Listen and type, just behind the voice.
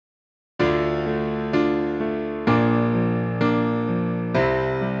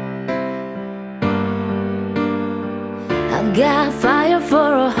got fire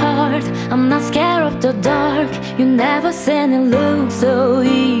for a heart, I'm not scared of the dark. You never said it look so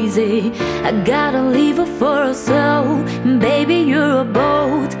easy. I gotta leave it for a soul. Baby, you're a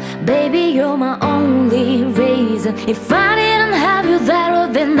boat, baby, you're my only reason. If I didn't have you, there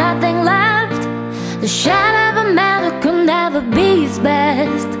would be nothing left. The shadow of a man who could never be his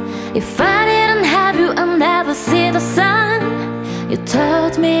best. If I didn't have you, I'd never see the sun. You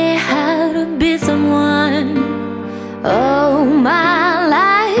taught me how to be someone. Oh, my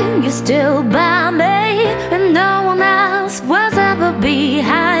life, you're still by me, and no one else was ever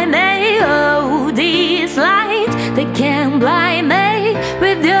behind me. Oh, these lights, they can't blind me.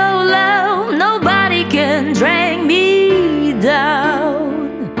 With your love, nobody can drag me down.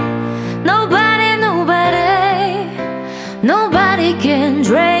 Nobody can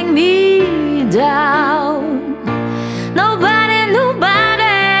drag me down.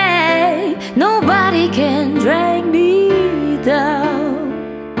 Nobody can drag me down.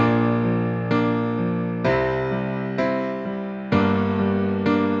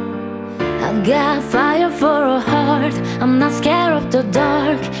 I've got fire for a heart, I'm not scared of the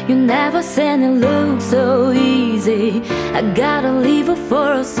dark. You never said it looked so easy. I gotta leave it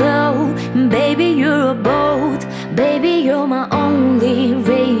for a soul. Baby, you're a boat, baby, you're my only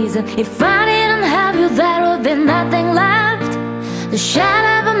reason. If I didn't have you, there would be nothing left. The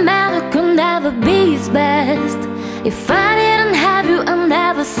shadow of a man who could never be his best. If I didn't have you, I'd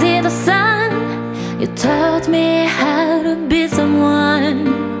never see the sun. You taught me how to be someone.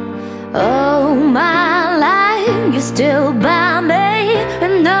 Oh, my life, you're still by me,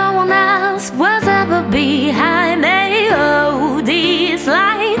 and no one else was ever behind me. Oh, these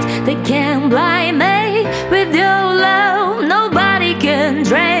lights, they can't blind me. With your love, nobody can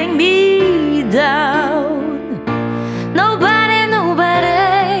drag me down.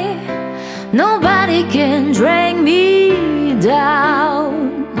 Nobody can drag me down.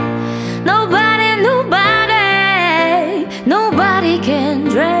 Nobody can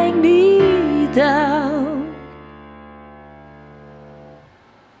drag me down.